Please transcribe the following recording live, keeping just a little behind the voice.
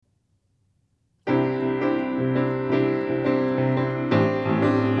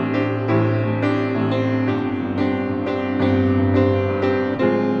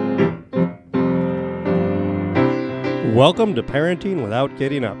Welcome to Parenting Without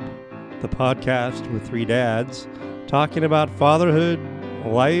Getting Up, the podcast with three dads talking about fatherhood,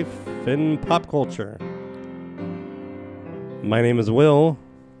 life, and pop culture. My name is Will.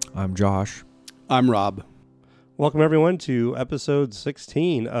 I'm Josh. I'm Rob. Welcome, everyone, to episode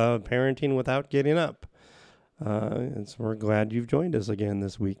 16 of Parenting Without Getting Up. We're glad you've joined us again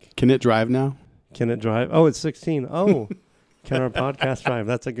this week. Can it drive now? Can it drive? Oh, it's 16. Oh, can our podcast drive?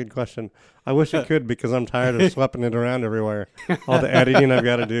 That's a good question. I wish it could because I'm tired of schlepping it around everywhere. All the editing I've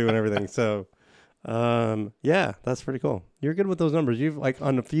got to do and everything. So, yeah, that's pretty cool. You're good with those numbers. You've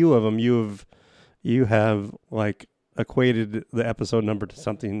on a few of them, you have equated the episode number to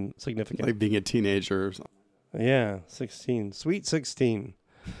something significant. Like being a teenager or something. Yeah, 16. Sweet 16.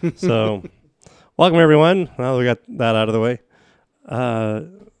 So, welcome, everyone. Now we got that out of the way.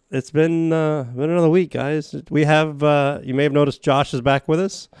 It's been another week, guys. We have, you may have noticed Josh is back with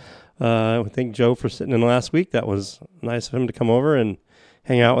us. I thank Joe for sitting in last week. That was nice of him to come over and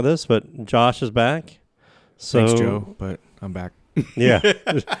hang out with us, but Josh is back. So, thanks, Joe, but I'm back. Yeah.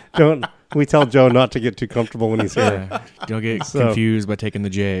 We tell Joe not to get too comfortable when he's here. Don't get confused by taking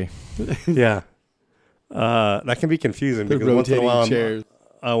the J. Yeah. That can be confusing because once in a while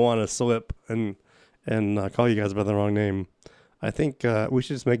I want to slip and call you guys by the wrong name. I think we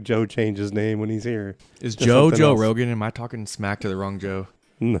should just make Joe change his name when he's here. Is Joe Rogan? Am I talking smack to the wrong Joe?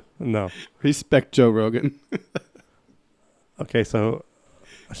 No. Respect Joe Rogan. Okay, so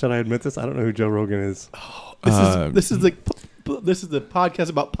should I admit this? I don't know who Joe Rogan is. This is the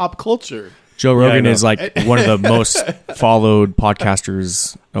podcast about pop culture. Joe Rogan is like one of the most followed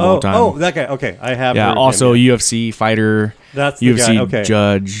podcasters of all time. Oh, that guy. Okay, I have. Yeah. Also, UFC fighter. That's the UFC guy. Okay.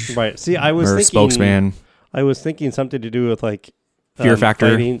 judge. Right. See, I was thinking spokesman. I was thinking something to do with Fear Factor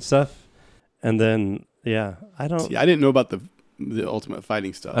fighting stuff, and then I don't. See, I didn't know about the Ultimate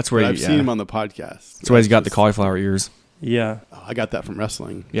Fighting stuff. That's where I've seen him on the podcast. That's why he's got the cauliflower ears. Yeah. Oh, I got that from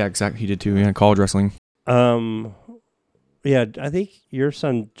wrestling. Yeah, exactly. He did too. Yeah, college wrestling. Yeah, I think your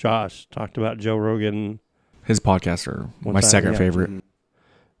son Josh talked about Joe Rogan. His podcasts are my second favorite.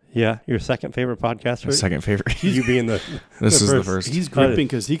 Yeah, your second favorite podcaster. My second favorite. You being the. This is the first. He's gripping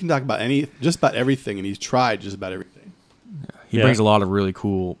because he can talk about just about everything, and he's tried just about everything. He brings a lot of really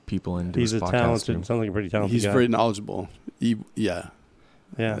cool people into his podcast. He's a talented, sounds like a pretty talented He's guy. very knknowledgeable. Yeah,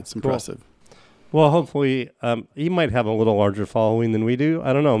 it's impressive. Well, hopefully, he might have a little larger following than we do.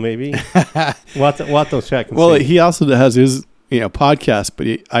 I don't know, maybe. We'll have to check. Well, he also has his podcast, but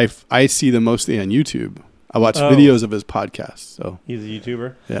I see them mostly on YouTube. I watch videos of his podcast. So he's a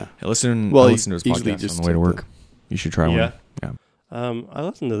YouTuber. Yeah, I listen to his podcast on the way to work. You should try one. Yeah. I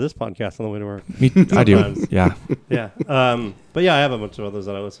listen to this podcast on the way to work. I do. Yeah. Yeah. But yeah, I have a bunch of others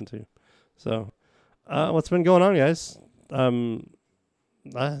that I listen to. So, what's been going on, guys?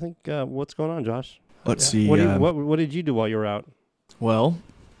 I think what's going on, Josh? Let's see. What did you do while you were out? Well,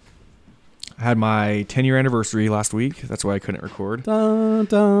 I had my 10-year anniversary last week. That's why I couldn't record. It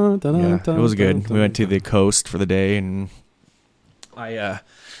was good. We went to the coast for the day, and I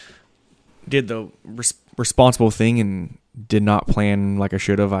did the responsible thing and did not plan like I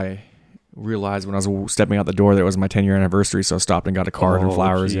should have. I realized when I was stepping out the door that it was my 10-year anniversary, so I stopped and got a card and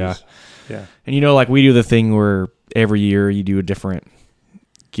flowers. Geez. Yeah. And we do the thing where every year you do a different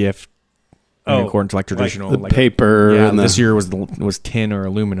gift according to traditional the paper. Yeah, and this year was tin or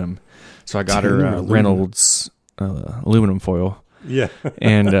aluminum, so I got her Reynolds aluminum foil. Yeah,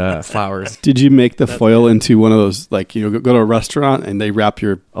 and flowers. Did you make the foil into one of those go to a restaurant and they wrap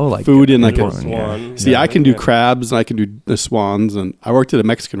your food in like a swan? See, I can do crabs and I can do the swans, and I worked at a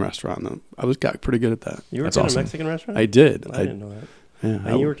Mexican restaurant and I got pretty good at that. You worked at a Mexican restaurant? I did. I didn't know that.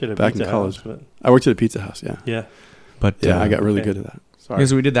 Yeah, you worked at a back pizza in college. house, but I worked at a pizza house. Yeah. Yeah. But I got really good at that. Sorry. Yeah,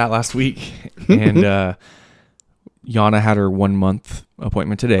 so we did that last week, and Yana had her 1 month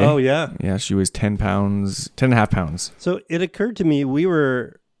appointment today. Oh yeah. Yeah, she was 10 and a half pounds. So it occurred to me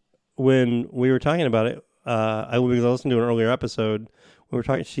when we were talking about it. I listened to an earlier episode. We were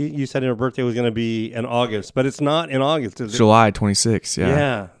talking. You said her birthday was going to be in August, but it's not in August. Is it? July 26th. Yeah.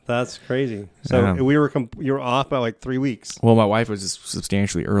 Yeah, that's crazy. So you were off by like 3 weeks. Well, my wife was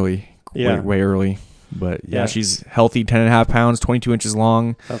substantially early. Yeah. Way early. But she's healthy, 10 and a half pounds, 22 inches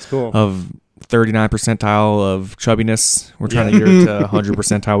long. That's cool. Of 39 percentile of chubbiness. We're trying to get her to 100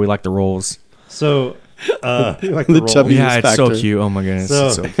 percentile. We like the rolls. So, you like the chubby it's factor. so cute. Oh my goodness,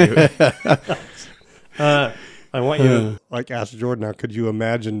 it's so cute. I want you to ask Jordan now. Could you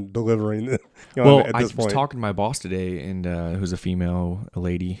imagine delivering? At this point? Was talking to my boss today, and who's a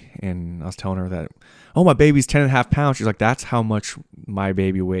lady, and I was telling her that, my baby's 10 and a half pounds. She's like, that's how much my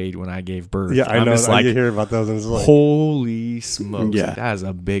baby weighed when I gave birth. Yeah, I know. You hear about those, and it's like, holy smokes, that is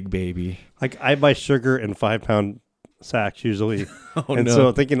a big baby. Like I buy sugar in 5-pound sacks usually. Oh, and no.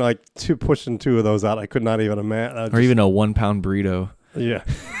 so thinking like pushing 2 of those out, I could not even imagine. Or even a 1 pound burrito. Yeah.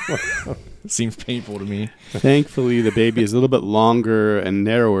 Seems painful to me. Thankfully, the baby is a little bit longer and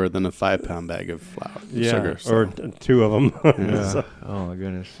narrower than a 5-pound bag of flour, Yeah. sugar. So. Or 2 of them. Yeah. So- Oh my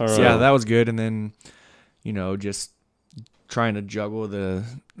goodness. All So, right. yeah, that was good. And then, just trying to juggle the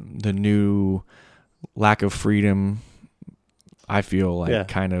new lack of freedom. I feel like Yeah.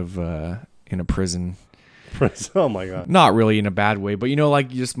 kind of in a prison. Oh my God. Not really in a bad way, but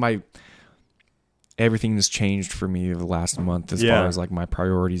just everything has changed for me the last month as far as like my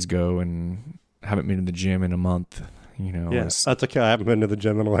priorities go, and I haven't been to the gym in a month. Yeah, it's- that's okay. I haven't been to the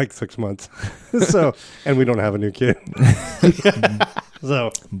gym in like 6 months. So, and we don't have a new kid.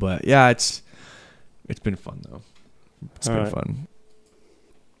 So, but yeah, it's been fun though. It's All been right. fun.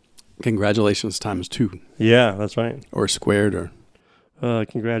 Congratulations times 2 yeah, that's right. or squared or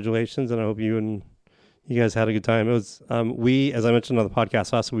Congratulations, and I hope you guys had a good time. It was we, as I mentioned on the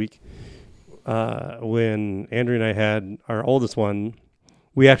podcast last week, when Andrew and I had our oldest one,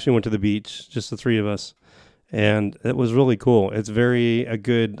 we actually went to the beach, just the 3 of us, and it was really cool. It's a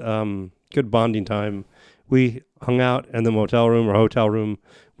good bonding time. We hung out in the motel room or hotel room.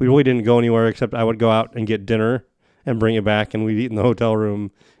 We really didn't go anywhere except I would go out and get dinner and bring it back, and we'd eat in the hotel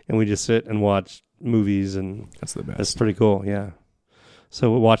room, and we just sit and watch movies, and That's the best. it's pretty cool. Yeah. So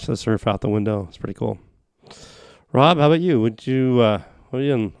we watch the surf out the window. It's pretty cool. Rob, how about you? What were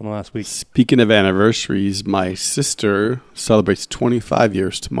you in the last week? Speaking of anniversaries, my sister celebrates 25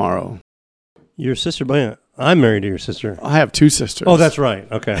 years tomorrow. Your sister, I'm married to your sister. I have 2 sisters. Oh, that's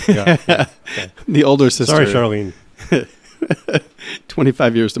right. Okay. Yeah. the older sister. Sorry, Charlene.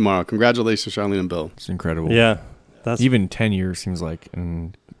 25 years tomorrow. Congratulations, Charlene and Bill. It's incredible. Yeah. That's Even 10 years seems like a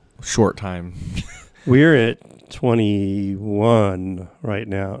short time. We're at 21 right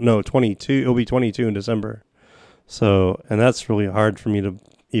now. No, 22. It'll be 22 in December. So, and that's really hard for me to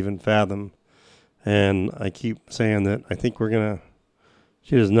even fathom. And I keep saying that I think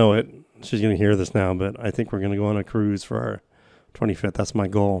she doesn't know it. She's going to hear this now, but I think we're going to go on a cruise for our 25th. That's my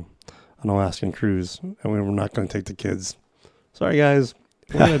goal, an Alaskan cruise. And we're not going to take the kids. Sorry, guys.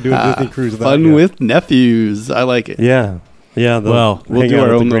 We're going to do a Disney cruise without Fun you. with nephews. I like it. Yeah. Yeah. Well, we'll hang do out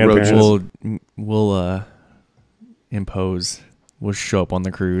our with the own little road grandparents. We'll impose. We'll show up on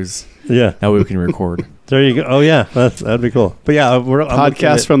the cruise. Yeah. That way we can record. There you go. Oh, yeah. That'd be cool. But yeah, I'm looking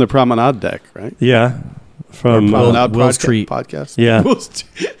Podcast at- from the Promenade Deck, right? Yeah. From Will- Promenade Will's podca- Treat. Podcast. Yeah. Will's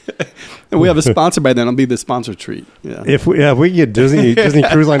Treat. And we have a sponsor by then. I'll be the sponsor treat. Yeah. if we can get Disney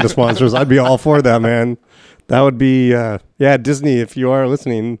Cruise Line to sponsor us, I'd be all for that, man. That would be Disney. If you are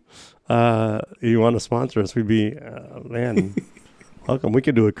listening, you want to sponsor us, we'd be man, welcome. We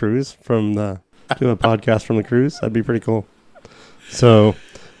could do a cruise do a podcast from the cruise. That'd be pretty cool. So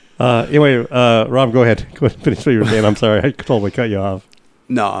anyway, Rob, go ahead. Go ahead and finish what you were saying. I'm sorry, I totally cut you off.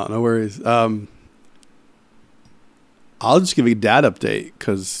 No worries. I'll just give you a dad update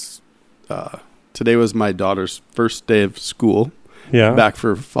because today was my daughter's first day of school. Yeah. Back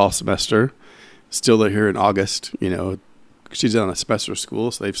for fall semester. Still here in August. She's on a semester of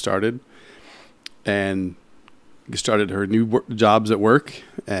school, so they've started. And started her new jobs at work.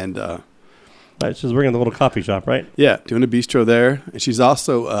 And Right, she's working at the little coffee shop, right? yeah, doing a bistro there. And she's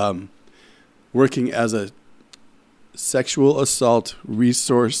also working as a sexual assault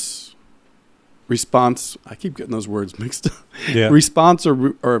response. I keep getting those words mixed up. Yeah. Response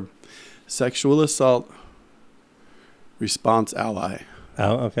or sexual assault response ally.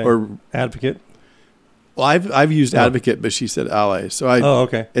 Oh, okay. Or advocate. well, I've used Oh. advocate, but she said ally. So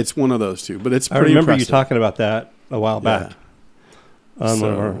Okay. it's one of those two. But it's I pretty remember impressive. you talking about that a while back on one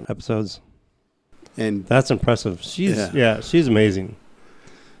of So- our episodes. And That's impressive. She's amazing.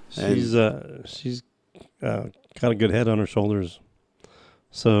 She's got a good head on her shoulders.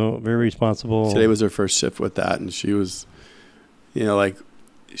 So very responsible. today was her first shift with that, and she was,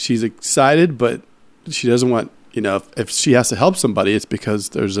 she's excited, but she doesn't want, if she has to help somebody, it's because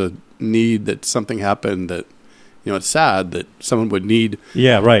there's a need that something happened that, it's sad that someone would need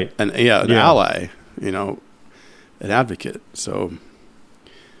Yeah, right. an ally, an advocate. So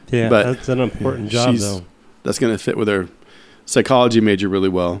Yeah, But that's an important job, she's- though. that's going to fit with her psychology major really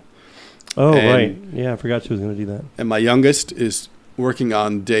well. Oh, and- right. Yeah, I forgot she was going to do that. And my youngest is working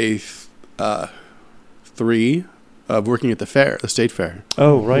on day 3 of working at the state fair.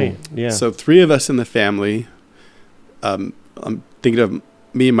 Oh, right. Yeah. So 3 of us in the family, I'm thinking of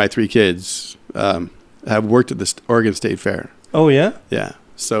me and my 3 kids, have worked at the Oregon State Fair. oh, yeah? Yeah.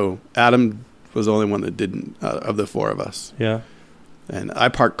 So Adam was the only one that didn't of the 4 of us. Yeah. And I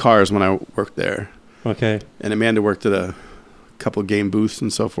parked cars when I worked there. Okay. And Amanda worked at a couple game booths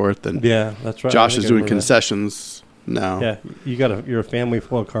and so forth. And Yeah, that's right. Josh I is think I doing remember that. concessions No. Yeah, you're a family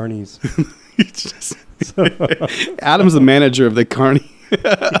full of carnies. Adam's the manager of the carny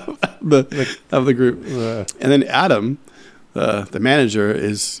of the group. And then Adam, the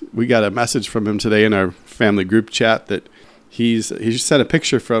manager, we got a message from him today in our family group chat that he just sent a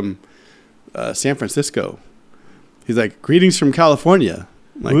picture from San Francisco. He's like, "Greetings from California."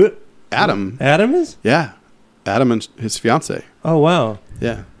 Like, what? Adam is? Yeah, Adam and his fiance. Oh wow.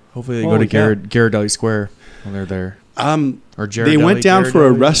 Yeah. Hopefully they Holy go to Ghirardelli Square when they're there. Or They went down for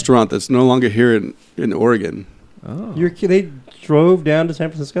a Ghirardelli? restaurant that's no longer here in Oregon. Oh. They drove down to San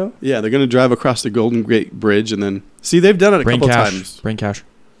Francisco? Yeah, they're going to drive across the Golden Gate Bridge and then they've done it a couple times. Brain cash.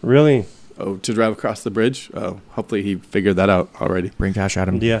 Really? Oh, to drive across the bridge? Oh, hopefully he figured that out already. Brain cash,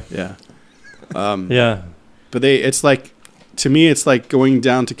 Adam. Yeah. Yeah. Yeah. But it's like, to me, it's like going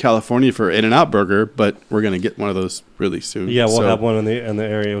down to California for In-N-Out Burger, but we're going to get one of those really soon. Yeah, we'll have one in the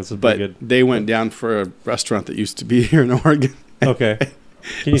area. It's But good. they went down for a restaurant that used to be here in Oregon. Okay.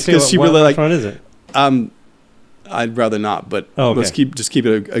 Can you say Because she what really restaurant is it? I'd rather not, but Oh, okay. let's keep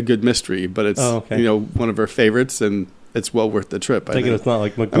it a good mystery. But it's okay. one of our favorites, and it's well worth the trip. I think It's not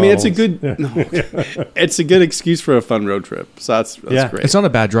like McDonald's. I mean, it's a good it's a good excuse for a fun road trip. So that's great. It's not a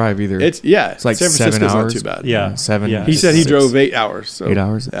bad drive either. It's like San 7 Francisco's hours. not too bad. Yeah. 7. Yeah. He said he 6. drove 8 hours. So 8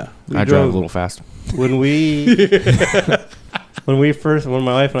 hours? Yeah. I drive a little fast. When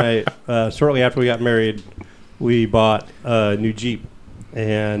my wife and I, shortly after we got married, we bought a new Jeep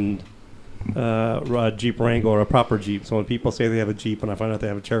and a Jeep Wrangler, a proper Jeep. So when people say they have a Jeep and I find out they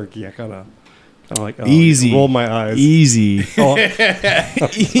have a Cherokee, I kind of like, easy. Roll my eyes. Easy. Oh,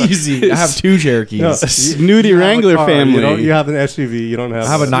 Easy. I have 2 Cherokees. No, Snooty you have a Wrangler car. family. You have an SUV. You don't have. I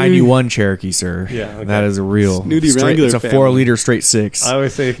have a 91 Cherokee, sir. Yeah, okay. That is a real Snooty Wrangler It's a family. 4-liter straight 6. I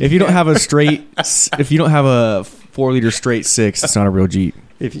always say If you don't have a 4-liter straight 6, it's not a real Jeep.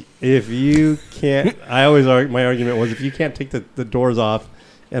 if you can't, my argument was if you can't take the doors off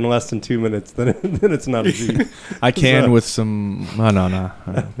in less than 2 minutes, then it's not a Jeep. I can with some. No.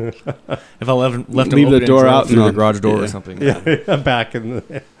 If I left them Leave open the door out through the and garage door yeah. or something. Yeah, back in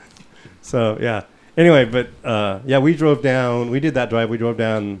the. So yeah. Anyway, but we drove down. We did that drive. We drove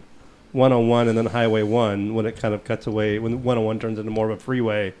down 101 and then Highway 1 when it kind of cuts away, when 101 turns into more of a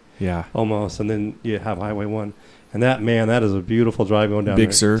freeway. Yeah. Almost, and then you have Highway 1, and that is a beautiful drive going down Big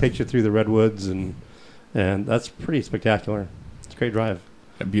there. Sur. It takes you through the redwoods, and that's pretty spectacular. It's a great drive.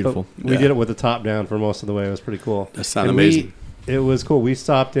 Beautiful. But we did it with the top down for most of the way. It was pretty cool. That sounds And amazing. It was cool. We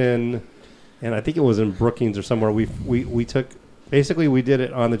stopped in, and I think it was in Brookings or somewhere. We took, basically we did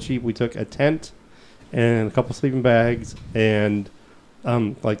it on the cheap. We took a tent and a couple sleeping bags and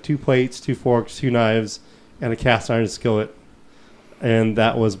like 2 plates, 2 forks, 2 knives, and a cast iron skillet. And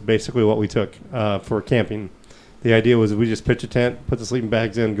that was basically what we took for camping. The idea was we just pitch a tent, put the sleeping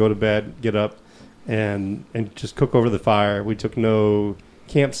bags in, go to bed, get up, and just cook over the fire. We took no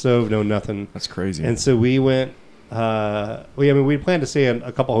camp stove, no nothing. That's crazy. And so we went. We planned to stay in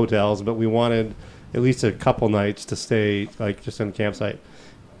a couple hotels, but we wanted at least a couple nights to stay like just in a campsite.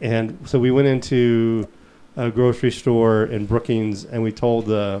 And so we went into a grocery store in Brookings, and we told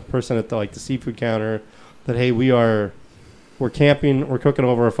the person at the seafood counter that, hey, we're camping, we're cooking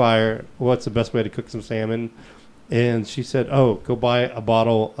over a fire. What's the best way to cook some salmon? And she said, "Oh, go buy a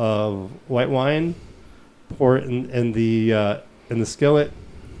bottle of white wine, pour it in the skillet,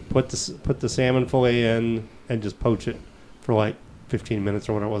 put the salmon fillet in, and just poach it for like 15 minutes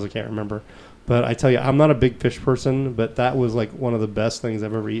or whatever it was. I can't remember. But I tell you, I'm not a big fish person, but that was like one of the best things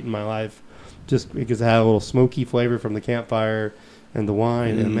I've ever eaten in my life, just because it had a little smoky flavor from the campfire and the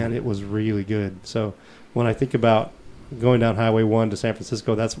wine, and man, it was really good. So when I think about going down Highway 1 to San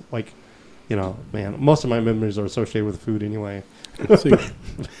Francisco, that's like, man, most of my memories are associated with food anyway.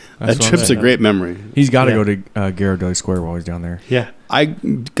 That trip's a great memory. He's got to go to Ghirardelli Square while he's down there. Yeah. I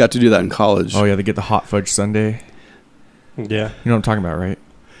got to do that in college. Oh, yeah, they get the hot fudge sundae. Yeah. You know what I'm talking about, right?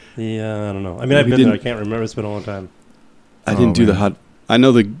 Yeah, I don't know. I mean, I've been there. I can't remember. It's been a long time. I didn't do the hot. I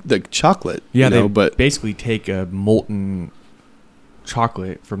know the chocolate. Yeah, they but basically take a molten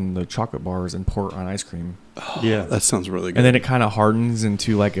chocolate from the chocolate bars and pour it on ice cream. Yeah, that sounds really good. And then it kind of hardens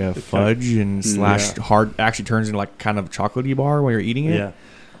into like a fudge and hard. Actually turns into like kind of chocolatey bar while you're eating it. Yeah.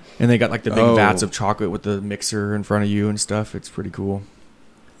 And they got like the big vats of chocolate with the mixer in front of you and stuff. It's pretty cool.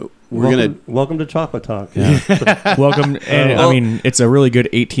 Welcome to Chocolate Talk. Yeah. Welcome. And I mean, it's a really good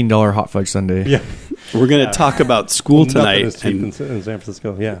 $18 hot fudge sundae. Yeah. We're going to talk about school tonight. Is cheap in San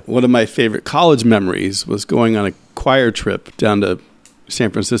Francisco. Yeah. One of my favorite college memories was going on a choir trip down to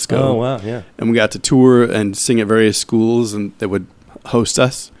San Francisco. Oh, wow. Yeah. And we got to tour and sing at various schools, and they would host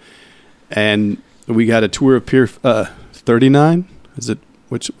us. And we got a tour of Pier 39. Is it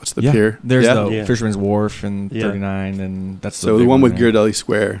What's the pier? There's the Fisherman's Wharf and 39, and that's the one with Ghirardelli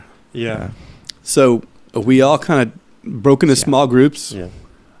Square. Yeah. So we all kind of broke into small groups. Yeah.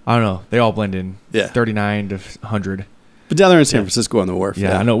 I don't know. They all blend in. Yeah. 39 to 100. But down there in San Francisco on the wharf.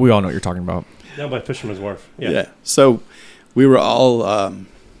 Yeah, I know. We all know what you're talking about. Down by Fisherman's Wharf. Yeah. So we were all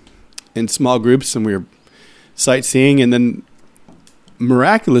in small groups, and we were sightseeing, and then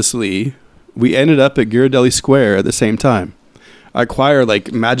miraculously, we ended up at Ghirardelli Square at the same time. Our choir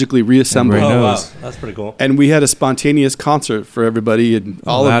magically reassembled. Oh, wow. That's pretty cool. And we had a spontaneous concert for everybody and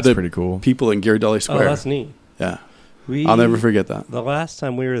all of the pretty cool. people in Ghirardelli Square. Oh, that's neat. Yeah. I'll never forget that. The last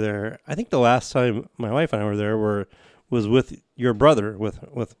time we were there, I think the last time my wife and I were there was with your brother, with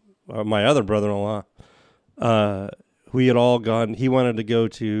my other brother-in-law. We had all gone. He wanted to go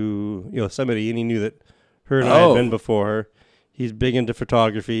to Yosemite, and he knew that her and I had been before. He's big into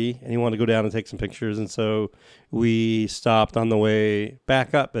photography, and he wanted to go down and take some pictures. And so we stopped on the way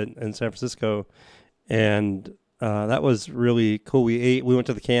back up in San Francisco, and that was really cool. We went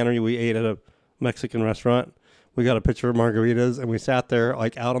to the cannery. We ate at a Mexican restaurant. We got a picture of margaritas, and we sat there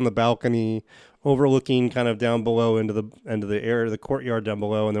out on the balcony, overlooking kind of down below into the courtyard down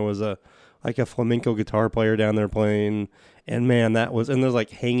below, and there was a flamenco guitar player down there playing. And man, and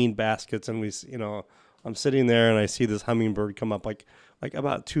there's hanging baskets, and I'm sitting there and I see this hummingbird come up like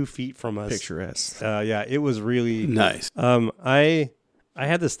about 2 feet from us. Picturesque. Yeah, it was really nice. I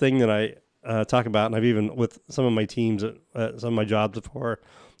had this thing that I talk about, and I've even with some of my teams at some of my jobs before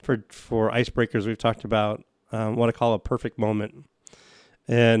for icebreakers, we've talked about what I call a perfect moment.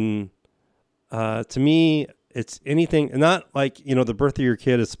 And to me, it's anything, not the birth of your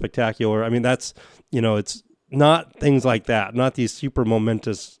kid is spectacular. I mean, that's, it's not things like that, not these super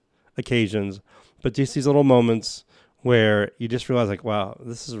momentous occasions, but just these little moments where you just realize wow,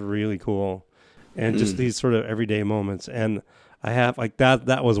 this is really cool. And just these sort of everyday moments. And I have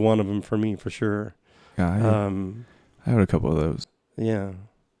that was one of them for me, for sure. Yeah, I had a couple of those. Yeah.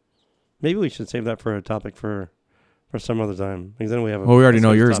 Maybe we should save that for a topic for some other time. Because then we have we already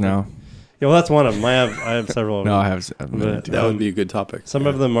know yours now. Yeah, well, that's one of them. I have several of them. No, I have that would be a good topic. Some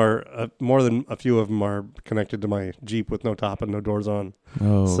of them are, more than a few of them are connected to my Jeep with no top and no doors on.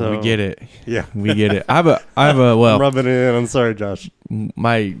 Oh, so, we get it. Yeah. We get it. I have a well. I'm rubbing it in. I'm sorry, Josh.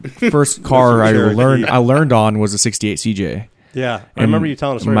 My first car I learned on was a 68 CJ. Yeah. I remember you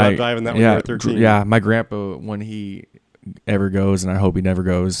telling a story about driving that when you were 13. Yeah. My grandpa, when he ever goes, and I hope he never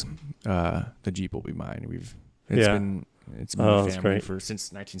goes, the Jeep will be mine. It's been my family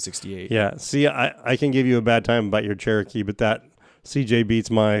since 1968. Yeah. See, I can give you a bad time about your Cherokee, but that CJ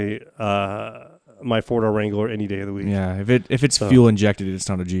beats my my 4-door Wrangler any day of the week. Yeah. If it's fuel injected, it's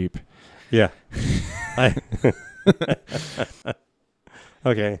not a Jeep. Yeah.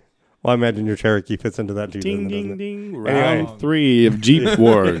 Okay. Well, I imagine your Cherokee fits into that Jeep. Ding, ding, ding. Round 3 of Jeep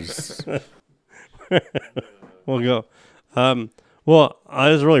Wars. We'll go. Well, I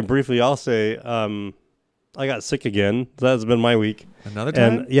just really briefly, I'll say, I got sick again. That's been my week. Another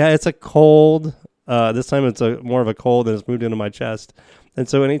time? And yeah, it's a cold. This time it's more of a cold, and it's moved into my chest. And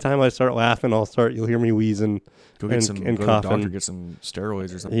so anytime I start laughing, you'll hear me wheezing. Go get and go coughing. to the doctor, get some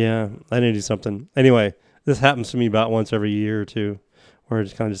steroids or something. Yeah, I need to do something. Anyway, this happens to me about once every year or two, where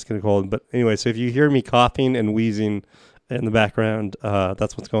it's kind of just get a cold. But anyway, so if you hear me coughing and wheezing in the background,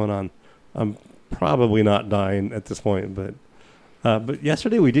 that's what's going on. I'm probably not dying at this point, but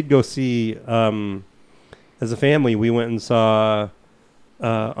yesterday we did go see. As a family, we went and saw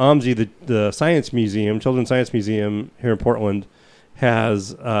OMSI, the Science Museum, Children's Science Museum here in Portland,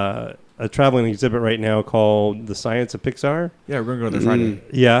 has a traveling exhibit right now called The Science of Pixar. Yeah, we're going to go there Friday.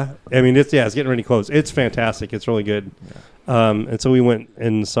 Yeah. I mean, it's getting ready to close. It's fantastic. It's really good. Yeah. And so we went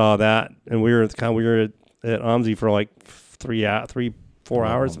and saw that, and we were at OMSI for 4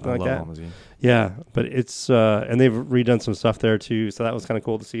 hours, something like that. OMSI. Yeah, but it's and they've redone some stuff there too, so that was kind of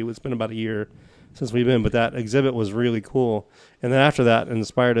cool to see. It's been about a year since we've been, but that exhibit was really cool. And then after that,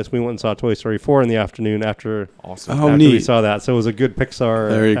 inspired us. We went and saw Toy Story 4 in the afternoon after we saw that. So it was a good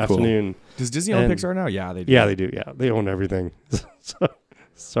Pixar afternoon. Cool. Does Disney own Pixar now? Yeah, they do. Yeah, they do. Yeah, they own everything.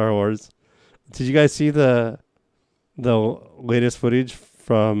 Star Wars. Did you guys see the latest footage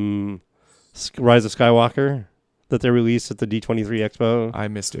from Rise of Skywalker that they released at the D23 Expo? I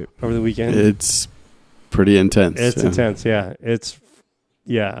missed it over the weekend. It's pretty intense. It's intense.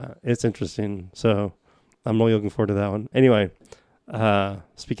 Yeah, it's interesting. So I'm really looking forward to that one. Anyway,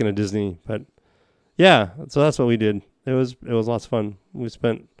 speaking of Disney, but yeah, so that's what we did. It was lots of fun. We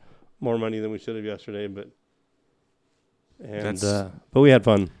spent more money than we should have yesterday, but we had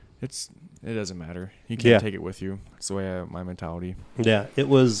fun. It doesn't matter. You can't take it with you. That's the way my mentality. Yeah, it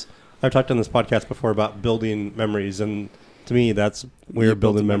was. I've talked on this podcast before about building memories, and to me, that's we were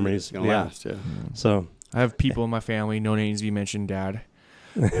building memories. Gonna last, yeah. So I have people in my family, no names to be mentioned, Dad,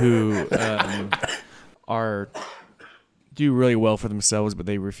 who do really well for themselves, but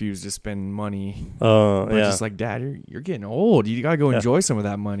they refuse to spend money. We're just like, Dad, you're getting old. You got to go enjoy some of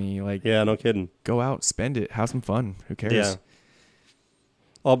that money. Like, yeah, no kidding. Go out, spend it, have some fun. Who cares? Yeah.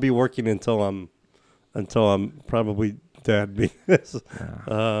 I'll be working until I'm probably dead because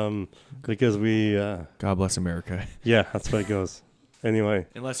we God bless America. Yeah, that's what it goes. Anyway,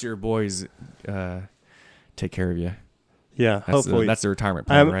 unless your boys take care of you. Yeah, hopefully that's the retirement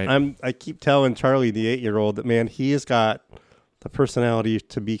plan, right? I keep telling Charlie, the 8-year-old, that man, he has got the personality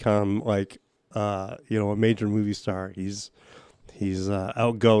to become like a major movie star. He's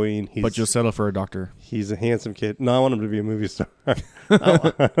outgoing. But you'll settle for a doctor. He's a handsome kid. No, I want him to be a movie star.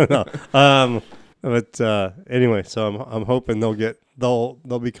 No. But anyway, so I'm hoping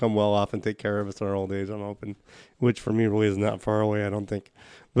they'll become well off and take care of us in our old age. I'm hoping, which for me really is not far away, I don't think.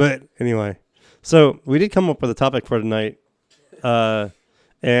 But anyway, so we did come up with a topic for tonight,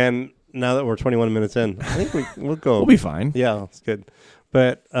 and now that we're 21 minutes in, I think we'll go. We'll be fine. Yeah, it's good.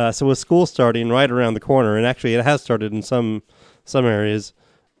 But so with school starting right around the corner, and actually it has started in some areas,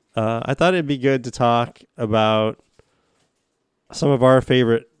 I thought it'd be good to talk about some of our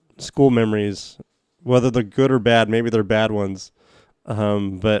favorite school memories, whether they're good or bad. Maybe they're bad ones,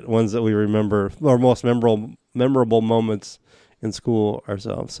 but ones that we remember, our most memorable moments in school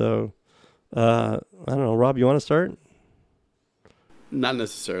ourselves. So I don't know, Rob, you want to start? Not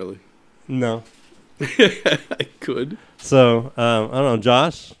necessarily. No. I could. So I don't know,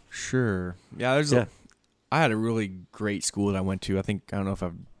 Josh. Sure. Yeah. I had a really great school that I went to. I don't know if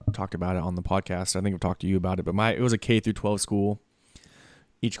I've talked about it on the podcast. I think I've talked to you about it, but it was a K through 12 school.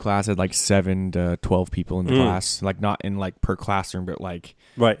 Each class had like 7 to 12 people in the class, like not in like per classroom, but like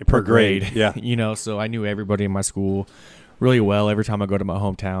per grade. Yeah. So I knew everybody in my school really well. Every time I go to my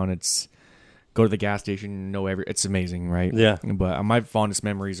hometown, it's go to the gas station, it's amazing, right? Yeah. But my fondest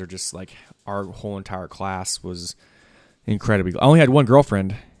memories are just like our whole entire class was incredibly. I only had one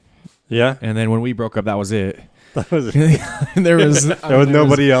girlfriend. Yeah. And then when we broke up, that was it. That was it. there was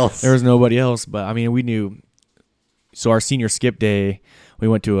nobody else. There was nobody else. But I mean, we knew. So our senior skip day, we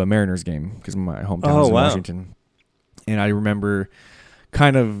went to a Mariners game because my hometown is in Washington. And I remember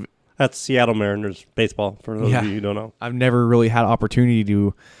kind of. That's Seattle Mariners baseball, for those of you who don't know. I've never really had opportunity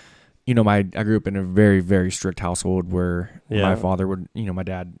to, I grew up in a very, very strict household where my father would, my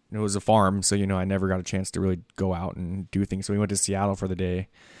dad, it was a farm. So, I never got a chance to really go out and do things. So we went to Seattle for the day.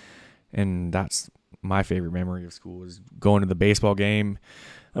 And that's my favorite memory of school is going to the baseball game.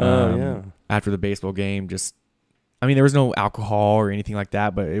 After the baseball game, there was no alcohol or anything like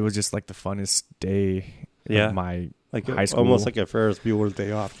that, but it was just like the funnest day of my high school. Almost like a Ferris Bueller's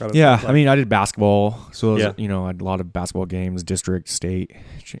Day Off. I did basketball. So, I had a lot of basketball games, district, state,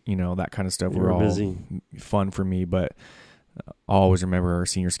 that kind of stuff. Were all busy. Fun for me, but I'll always remember our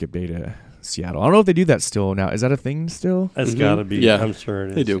senior skip day to Seattle. I don't know if they do that still now. Is that a thing still? It's got to be. Yeah, I'm sure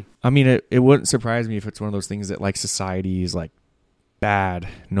it is. They do. It wouldn't surprise me if it's one of those things that like society is like bad.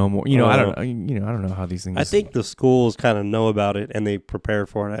 No more. I don't know how these things. I think the schools kind of know about it and they prepare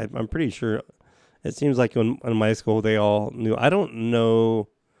for it. I'm pretty sure. It seems like in my school they all knew. I don't know.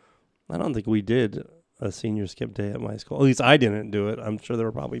 I don't think we did a senior skip day at my school. At least I didn't do it. I'm sure there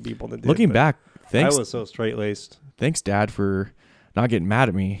were probably people that did. Looking back, thanks. I was so straight-laced. Thanks, Dad, for not getting mad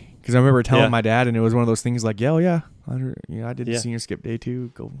at me. Because I remember telling my dad, and it was one of those things like, I did senior skip day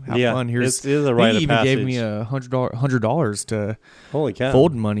too. Go have fun. Here's it is a rite of passage. He even gave me $100 to holy cow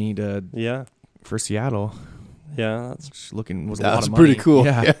fold money for Seattle. Yeah, was a lot of money. That's pretty cool.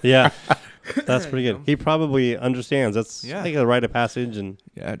 Yeah. That's pretty good. He probably understands. That's like a rite of passage, and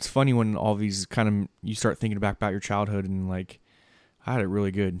it's funny when all these you start thinking back about your childhood, and like I had it really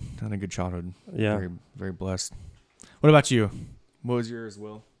good. I had a good childhood. Yeah, very, very blessed. What about you? What was yours,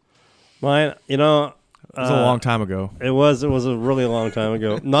 Will? Mine, it was a long time ago. It was a really long time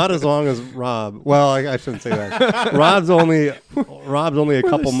ago. Not as long as Rob. Well, I shouldn't say that. Rob's only a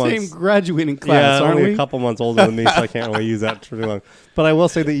couple months. Same graduating class, aren't only we? A couple months older than me, so I can't really use that for too long. But I will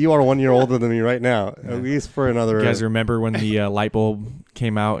say that you are 1 year older than me right now, at least for another. You guys remember when the light bulb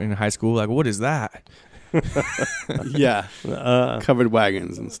came out in high school? Like, what is that? Covered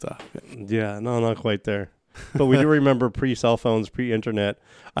wagons and stuff. Yeah, no, not quite there. But we do remember pre-cell phones, pre-internet.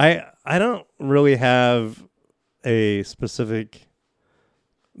 I don't really have a specific,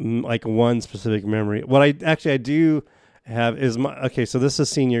 like one specific memory. What I do have is so this is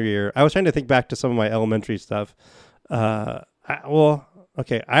senior year. I was trying to think back to some of my elementary stuff. I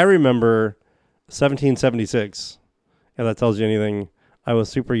remember 1776. If that tells you anything. I was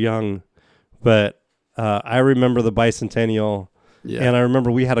super young, but I remember the bicentennial, Yeah. and I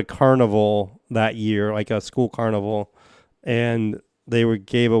remember we had a carnival that year, like a school carnival, and they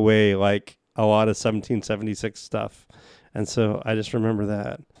gave away like a lot of 1776 stuff, and so I just remember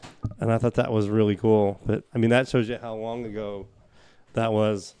that, and I thought that was really cool. But I mean, that shows you how long ago that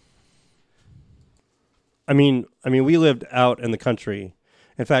was. I mean, we lived out in the country.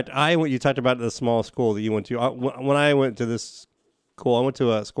 In fact, you talked about the small school that you went to. When I went to this school, I went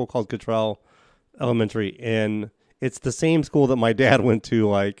to a school called Cottrell Elementary, and it's the same school that my dad went to.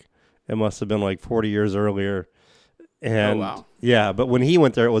 Like, it must have been like 40 years earlier. And wow. Yeah, but when he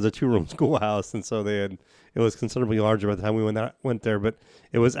went there, it was a 2-room schoolhouse, and so it was considerably larger by the time we went there. But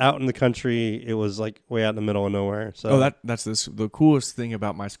it was out in the country. It was like way out in the middle of nowhere. So that's the coolest thing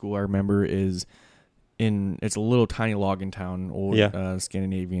about my school. I remember is it's a little tiny logging town, old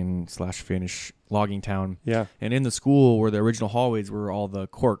Scandinavian / Finnish logging town. Yeah. And in the school where the original hallways were all the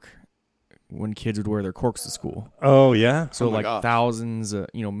cork, when kids would wear their corks to school. Oh yeah. So like gosh. thousands,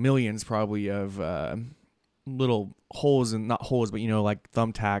 millions probably of little holes, and not holes, but like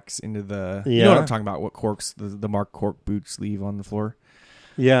thumbtacks into the. You know what I'm talking about? What corks the marked cork boots leave on the floor.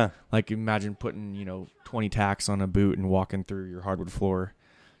 Yeah. Like imagine putting 20 tacks on a boot and walking through your hardwood floor.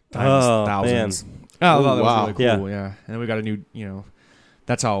 Times thousands. Man. Oh, that was wow. really cool. Yeah. And then we got a new,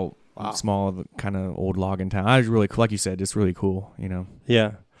 that's how small the kind of old logging town. I was really, like you said, just really cool, Yeah.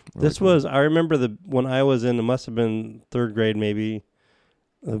 Really This cool. was, I remember when I was it must have been 3rd grade maybe,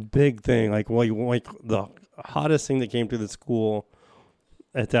 a big thing, like the hottest thing that came to the school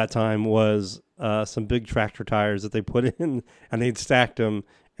at that time was some big tractor tires that they put in, and they'd stacked them,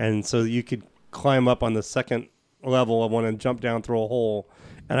 and so you could climb up on the second level of one and jump down through a hole.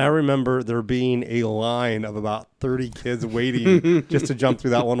 And I remember there being a line of about 30 kids waiting just to jump through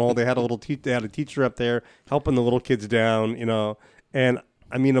that one hole. They had they had a teacher up there helping the little kids down, And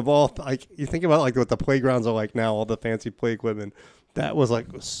I mean, you think about like what the playgrounds are like now, all the fancy play equipment. That was like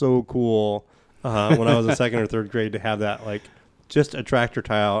so cool when I was in 2nd or 3rd grade to have that, like just a tractor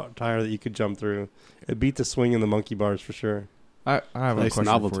tire that you could jump through. It beat the swing and the monkey bars for sure. I have Nice a question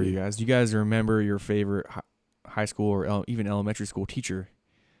novelty. for you guys. Do you guys remember your favorite high school or even elementary school teacher?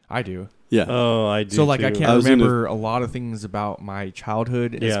 I do. Yeah. Oh, I do. So like too. I can't remember a lot of things about my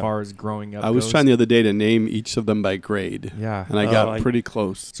childhood as far as growing up. I was trying the other day to name each of them by grade. Yeah. And I got pretty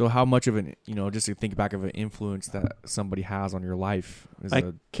close. So how much of an, just to think back of an influence that somebody has on your life as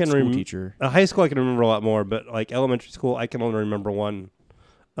a school teacher? High school I can remember a lot more, but like elementary school I can only remember one.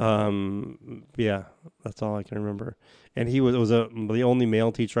 Yeah, that's all I can remember. And he was the only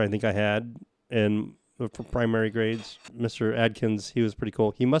male teacher I think I had in for primary grades. Mr. Adkins, he was pretty cool.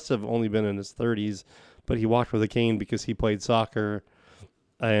 He must have only been in his 30s, but he walked with a cane because he played soccer,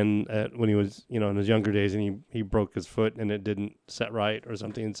 and when he was in his younger days, and he broke his foot and it didn't set right or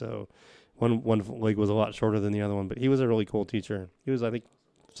something. So one leg was a lot shorter than the other one, but he was a really cool teacher. He was, I think,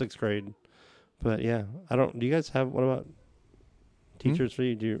 6th grade. But yeah, do you guys have, what about teachers for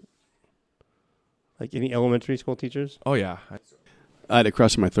you? Do you like any elementary school teachers? Oh yeah. I had a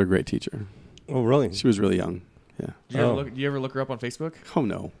crush on my 3rd grade teacher. Oh really? She was really young. Yeah. Do you ever look her up on Facebook? Oh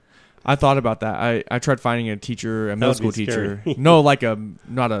no. I thought about that. I tried finding a teacher, a middle school teacher. Scary. No, like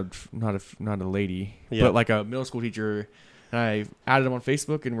not a lady, Yeah. but like a middle school teacher. And I added him on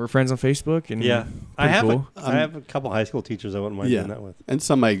Facebook, and we're friends on Facebook. And Yeah, I cool. have a couple high school teachers I wouldn't mind doing that with. And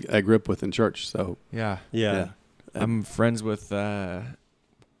some I grew up with in church. So Yeah. I'm friends with a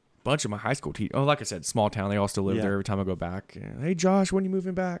bunch of my high school teachers. Oh, like I said, small town. They all still live there every time I go back. Hey, Josh, when are you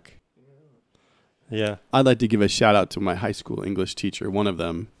moving back? Yeah. I'd like to give a shout out to my high school English teacher, one of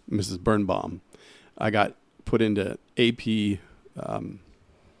them, Mrs. Birnbaum. I got put into AP,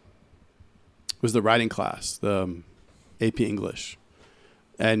 was the writing class, the AP English.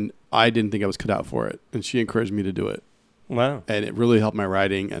 And I didn't think I was cut out for it. And she encouraged me to do it. Wow. And it really helped my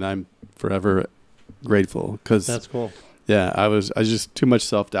writing, and I'm forever grateful. Cause, That's cool. Yeah, I was just too much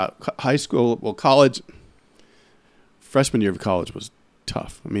self-doubt. High school, college, freshman year of college was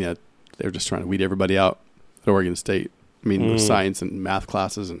tough. I mean, they were just trying to weed everybody out at Oregon State. I mean, with science and math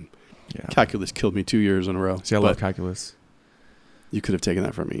classes, and calculus killed me 2 years in a row. See, I love calculus. You could have taken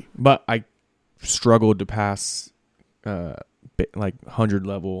that from me. But I struggled to pass like 100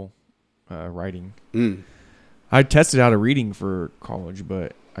 level writing. I tested out a reading for college,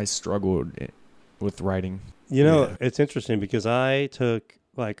 but I struggled with writing. It's interesting because I took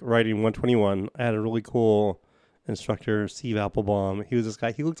like writing 121. I had a really cool instructor, Steve Applebaum. He was this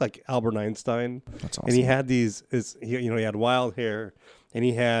guy. He looked like Albert Einstein. That's awesome. And he had he had wild hair, and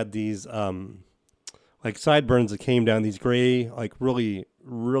he had these like sideburns that came down, these gray, like really,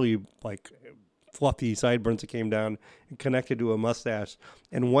 really like fluffy sideburns that came down and connected to a mustache.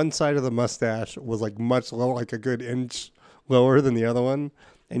 And one side of the mustache was like much lower, like a good inch lower than the other one.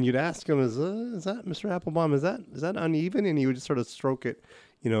 And you'd ask him, "Is that Mr. Applebaum? Is that uneven?" And he would just sort of stroke it,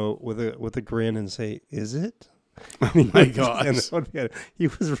 with a grin and say, "Is it?" Oh my gosh! He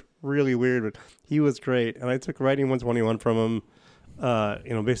was really weird, but he was great. And I took Writing 121 from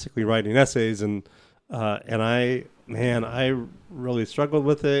him, basically writing essays, and I really struggled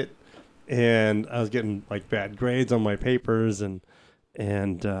with it, and I was getting like bad grades on my papers, and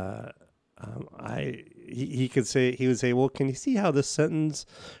he would say, "Well, can you see how this sentence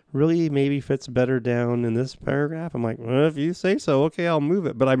really maybe fits better down in this paragraph?" I'm like, "Well, if you say so, okay, I'll move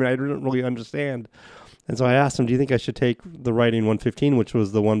it." But I didn't really understand. And so I asked him, "Do you think I should take the Writing 115, which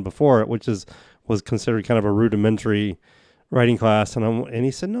was the one before it, which was considered kind of a rudimentary writing class?" And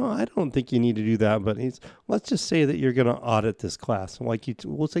he said, "No, I don't think you need to do that. But let's just say that you're going to audit this class.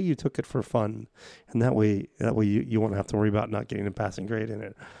 We'll say you took it for fun, and that way you won't have to worry about not getting a passing grade in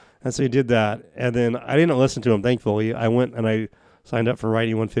it." And so he did that. And then I didn't listen to him, thankfully. I went and I signed up for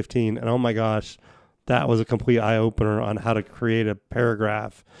Writing 115. And oh my gosh, that was a complete eye-opener on how to create a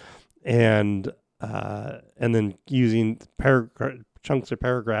paragraph. And then using chunks of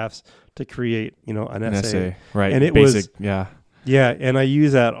paragraphs to create, an essay. Right. And it basic, was, yeah. And I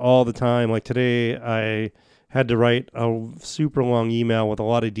use that all the time. Like today, I had to write a super long email with a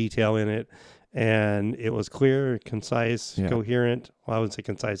lot of detail in it. And it was clear, concise, coherent. Well, I wouldn't say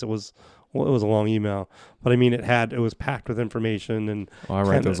concise. It was a long email, but it was packed with information. And I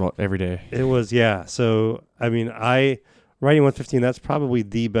write those every day. It was, yeah. So, Writing 115, that's probably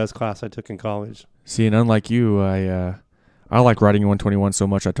the best class I took in college. See, and unlike you, I like Writing 121 so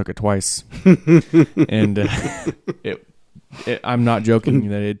much I took it twice. And I'm not joking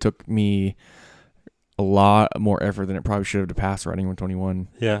that it took me a lot more effort than it probably should have to pass Writing 121.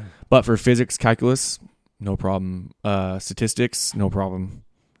 Yeah. But for physics, calculus, no problem. Statistics, no problem.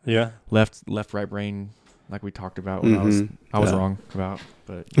 Yeah. Left, right brain, like we talked about when I was wrong about,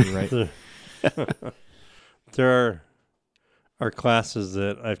 but you're right. There are classes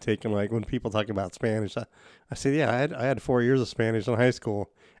that I've taken, like when people talk about Spanish, I say, yeah, I had 4 years of Spanish in high school.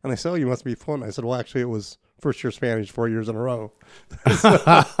 And they say, "Oh, you must be fluent." I said, "Well, actually, it was first year Spanish 4 years in a row."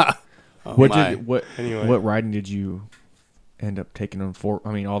 What writing did you end up taking on for?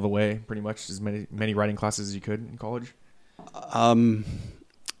 All the way, pretty much as many writing classes as you could in college?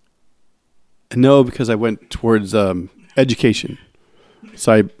 No, because I went towards education.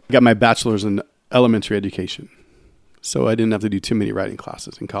 So I got my bachelor's in elementary education. So I didn't have to do too many writing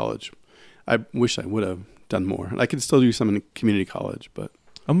classes in college. I wish I would have done more. I could still do some in community college, but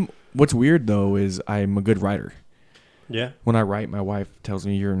what's weird though is I'm a good writer. Yeah. When I write, my wife tells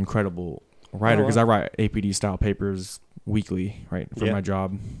me you're an incredible writer because I write APD style papers weekly, right, for my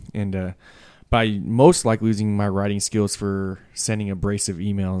job. And but I most like losing my writing skills for sending abrasive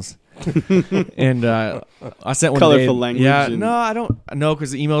emails. And I sent one colorful today. Language. Yeah, no, I don't. No,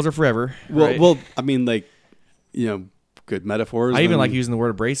 because the emails are forever. Well, good metaphors. I even like using the word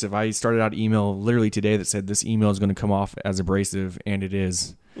abrasive. I started out an email literally today that said this email is going to come off as abrasive, and it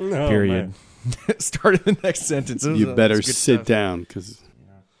is. No, period. Started the next sentence. You better sit down because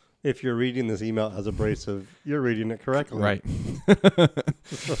if you're reading this email as abrasive, you're reading it correctly. Right.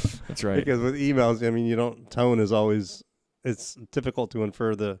 That's right. Because with emails, tone is always, it's difficult to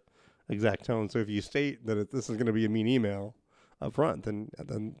infer the exact tone. So if you state that this is going to be a mean email up front,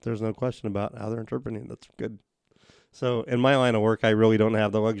 then there's no question about how they're interpreting it. That's good. So in my line of work, I really don't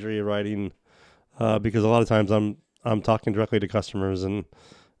have the luxury of writing because a lot of times I'm talking directly to customers, and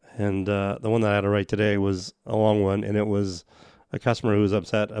the one that I had to write today was a long one, and it was a customer who was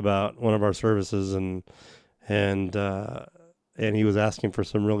upset about one of our services, and he was asking for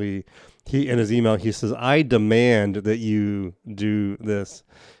some really. He in his email he says, "I demand that you do this,"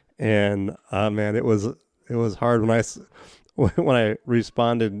 and man, it was hard when I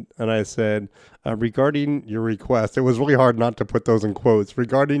responded and I said, "Regarding your request," it was really hard not to put those in quotes.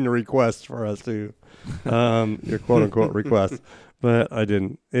 "Regarding your request for us to your quote unquote request," but I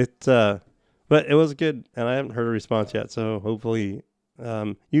didn't. But it was good, and I haven't heard a response yet. So hopefully,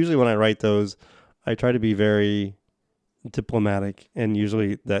 usually when I write those, I try to be very diplomatic, and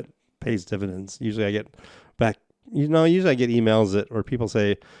usually that pays dividends. Usually I get back. Usually I get emails where people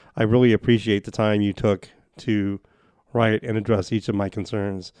say, "I really appreciate the time you took to write and address each of my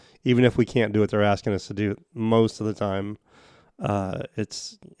concerns, even if we can't do what they're asking us to do." Most of the time,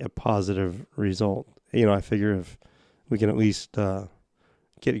 it's a positive result. I figure if we can at least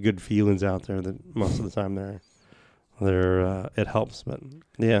get good feelings out there, that most of the time it helps. But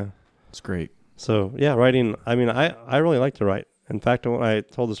yeah, it's great. So yeah, writing. I really like to write. In fact, when I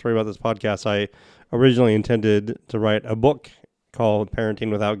told the story about this podcast, I originally intended to write a book called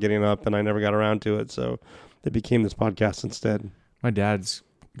Parenting Without Getting Up, and I never got around to it, so it became this podcast instead. My dad's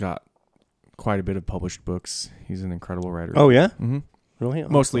got quite a bit of published books. He's an incredible writer. Oh, yeah? Mm-hmm. Really?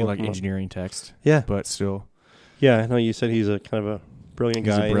 Mostly like engineering text. Yeah. But still. Yeah, I know you said he's a kind of a brilliant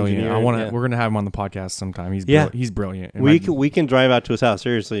guy. He's brilliant. Engineer. We're gonna have him on the podcast sometime. He's he's brilliant. And we can drive out to his house.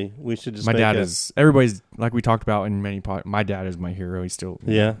 Seriously, we should just. My dad is everybody's like we talked about in many my dad is my hero. He's still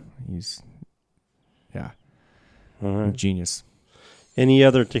he's all right. Genius. Any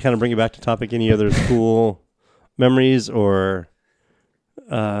other to kind of bring it back to topic? Any other school memories or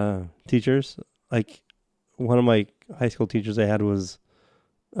teachers? Like one of my high school teachers I had was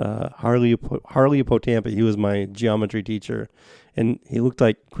Harley Potampa. He was my geometry teacher, and he looked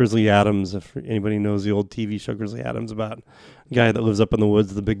like Grizzly Adams. If anybody knows the old TV show Grizzly Adams, about a guy that lives up in the woods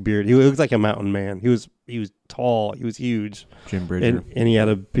with a big beard. He looked like a mountain man. He was tall. He was huge. Jim Bridger. And he had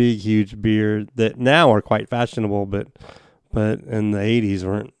a big, huge beard that now are quite fashionable, but in the 80s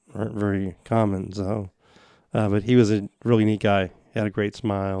weren't very common. So, but he was a really neat guy. He had a great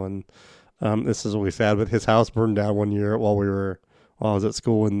smile, and this is really sad, but his house burned down one year while I was at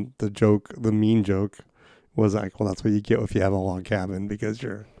school, and the mean joke was like, well, that's what you get if you have a log cabin because he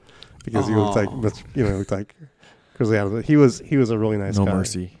looked like Grizzly Adams. He was a really nice guy. No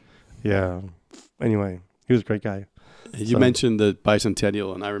mercy. Yeah. Anyway, he was a great guy. You mentioned the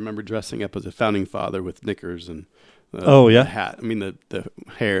bicentennial, and I remember dressing up as a founding father with knickers and the hat. I mean the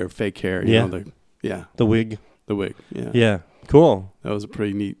hair, fake hair. You know, the wig. The wig. Yeah. Yeah. Cool. That was a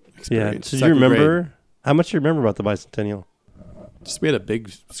pretty neat experience. Yeah. So you remember how much you remember about the bicentennial? Just we had a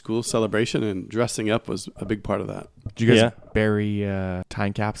big school celebration, and dressing up was a big part of that. Did you guys bury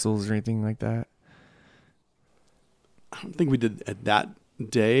time capsules or anything like that? I don't think we did at that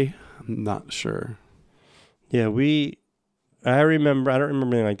day. I'm not sure. Yeah, I don't remember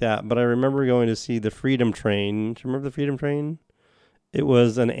anything like that, but I remember going to see the Freedom Train. Do you remember the Freedom Train? It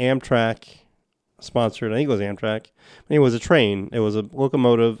was an Amtrak sponsored. I think it was Amtrak. It was a train. It was a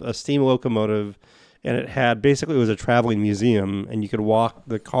locomotive, a steam locomotive. And it was a traveling museum, and you could walk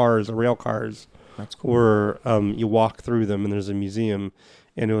the rail cars. That's cool. Where you walk through them, and there's a museum,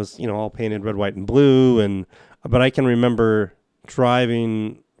 and it was all painted red, white, and blue. But I can remember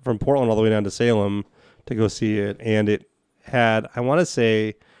driving from Portland all the way down to Salem to go see it, and it had, I want to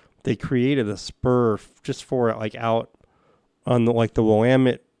say, they created a spur just for it, like out on the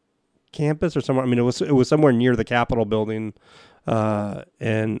Willamette campus or somewhere. I mean, it was somewhere near the Capitol building,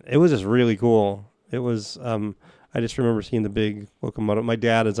 and it was just really cool. It was, I just remember seeing the big locomotive. My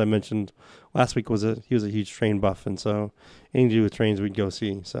dad, as I mentioned last week, he was a huge train buff. And so anything to do with trains, we'd go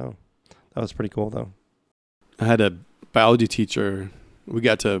see. So that was pretty cool, though. I had a biology teacher.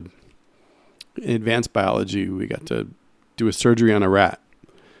 In advanced biology, we got to do a surgery on a rat,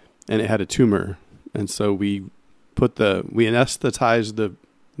 and it had a tumor. And so we anesthetized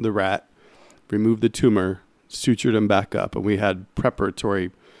the rat, removed the tumor, sutured him back up, and we had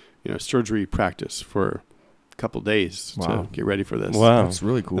preparatory surgery practice for a couple days to get ready for this. Wow. That's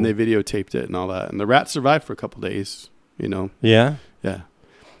really cool. And they videotaped it and all that. And the rat survived for a couple days, Yeah? Yeah.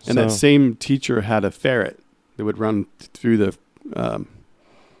 And that same teacher had a ferret that would run through the,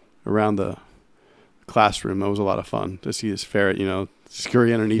 around the classroom. That was a lot of fun to see this ferret,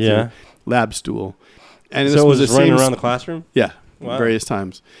 scurry underneath the lab stool. And so it was just running around the classroom? Yeah. Wow. Various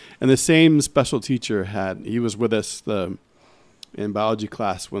times. And the same special teacher he was with us, in biology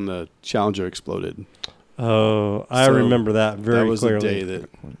class when the Challenger exploded. Oh, I remember that very clearly. That was the day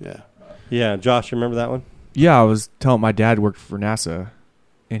that, Yeah, Josh, you remember that one? Yeah, I was telling my dad worked for NASA,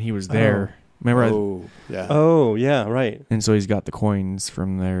 and he was there. Remember? Oh, yeah, right. And so he's got the coins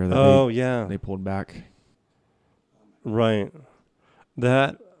from there that they pulled back. Right.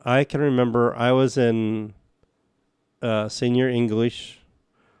 That, I can remember, I was in senior English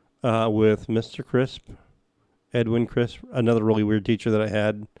with Mr. Crisp. Edwin Crisp, another really weird teacher that I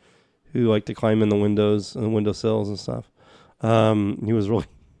had who liked to climb in the windows and the windowsills and stuff. He was really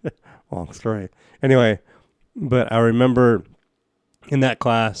long story. Anyway, but I remember in that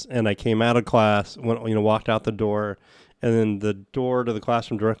class, and I came out of class, walked out the door, and then the door to the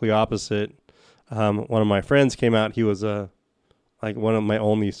classroom directly opposite, one of my friends came out. He was one of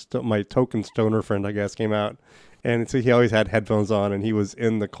my token stoner friend, I guess, came out. And so he always had headphones on, and he was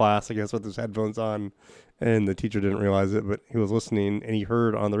in the class, I guess, with his headphones on. And the teacher didn't realize it, but he was listening, and he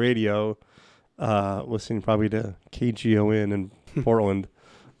heard on the radio, listening probably to KGON in Portland,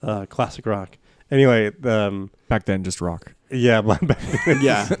 classic rock. Anyway, back then, just rock. Yeah, back then,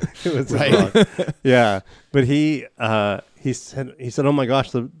 it was right. Rock. Yeah, but he said, oh my gosh,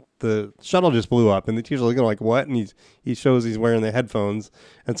 the the shuttle just blew up, and the teacher's looking like, what? And he shows he's wearing the headphones,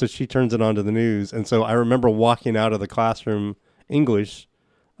 and so she turns it on to the news. And so I remember walking out of the classroom, my English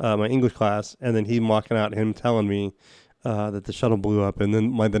class, and then him walking out and him telling me that the shuttle blew up. And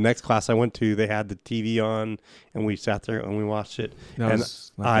then the next class I went to, they had the TV on, and we sat there and we watched it. I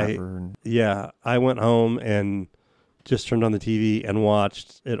went home and just turned on the TV and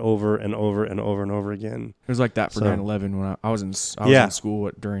watched it over and over and over and over again. It was like that for 9/11 when I was in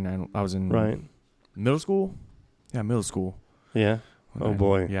school during 9. I was in middle school. Yeah, middle school. Yeah. Oh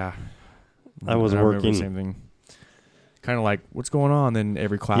boy. Yeah. I was working. Same thing. Kind of like, what's going on? Then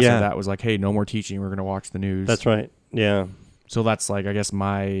every class of that was like, hey, no more teaching. We're going to watch the news. That's right. Yeah. So that's like, I guess,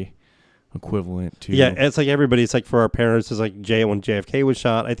 my equivalent to. Yeah, it's like everybody. It's like for our parents, it's like when JFK was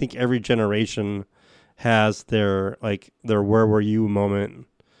shot. I think every generation has their where were you moment.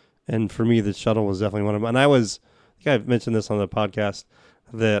 And for me, the shuttle was definitely one of them. And I think I've mentioned this on the podcast,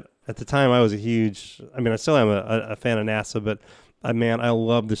 that at the time I was I still am a fan of NASA, but I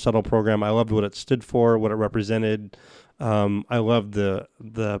loved the shuttle program. I loved what it stood for, what it represented. I loved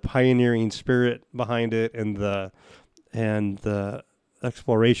the pioneering spirit behind it and the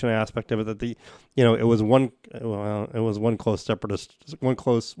exploration aspect of it. That it was one step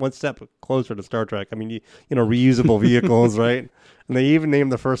closer to Star Trek. I mean, reusable vehicles, right? And they even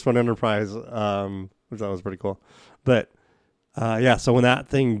named the first one Enterprise, which I thought was pretty cool. But so when that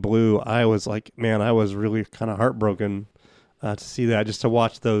thing blew, I was like, man, I was really kind of heartbroken to see that, just to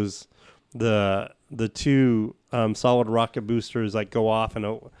watch the two solid rocket boosters like go off,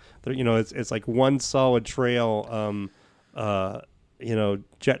 and it's like one solid trail,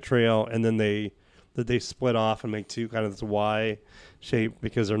 jet trail, and then they split off and make two kind of this Y shape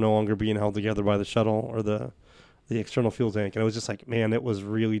because they're no longer being held together by the shuttle or the external fuel tank. And it was just like, man, it was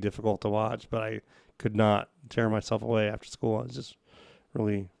really difficult to watch, but I could not tear myself away after school. I was just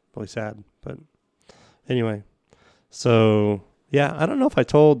really, really sad. But anyway, so yeah, I don't know if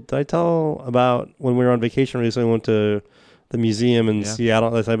did I tell about when we were on vacation recently, we went to the museum in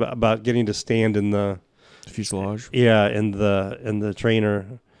Seattle, about getting to stand in the fuselage. Yeah, in the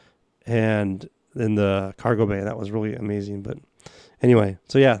trainer and in the cargo bay. That was really amazing. But anyway,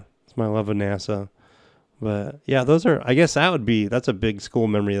 so yeah, it's my love of NASA. But yeah, that's a big school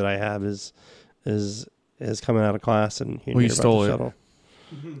memory that I have is coming out of class and hearing about the shuttle.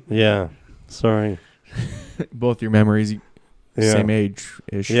 Yeah, sorry. Both your memories, same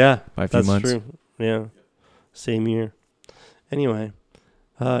age-ish. Yeah, by a few months. True. Yeah, same year. Anyway,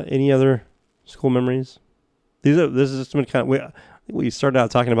 any other school memories? This has just been kind of. We started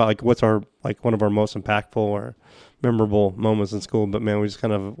out talking about like what's our one of our most impactful or memorable moments in school, but man, we just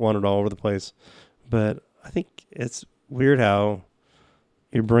kind of wandered all over the place. But I think it's weird how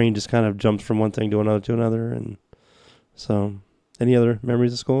your brain just kind of jumps from one thing to another. And so, any other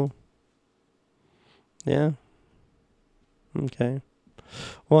memories of school? Yeah. Okay.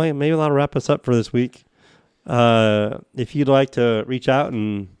 Well, maybe that'll wrap us up for this week. If you'd like to reach out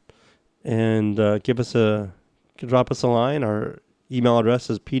and drop us a line, our email address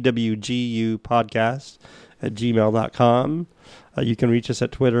is pwgupodcast@gmail.com. You can reach us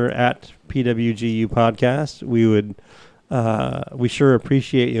at Twitter at pwgupodcast. We sure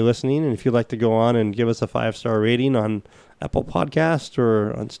appreciate you listening. And if you'd like to go on and give us a 5-star rating on Apple Podcast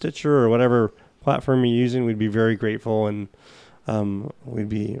or on Stitcher or whatever platform you're using, we'd be very grateful. And we'd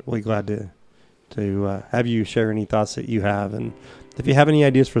be really glad to have you share any thoughts that you have. And if you have any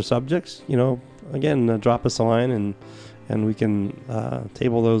ideas for subjects, again, drop us a line and we can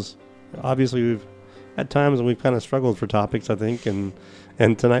table those. Obviously, we've had times when we've kind of struggled for topics, I think, and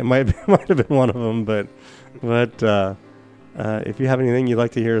tonight might have been one of them. But if you have anything you'd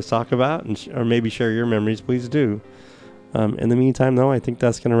like to hear us talk about or maybe share your memories, please do. In the meantime, though, I think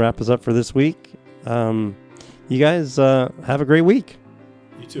that's going to wrap us up for this week. You guys have a great week.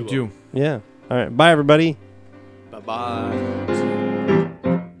 You too. Yeah. All right. Bye, everybody. Bye-bye.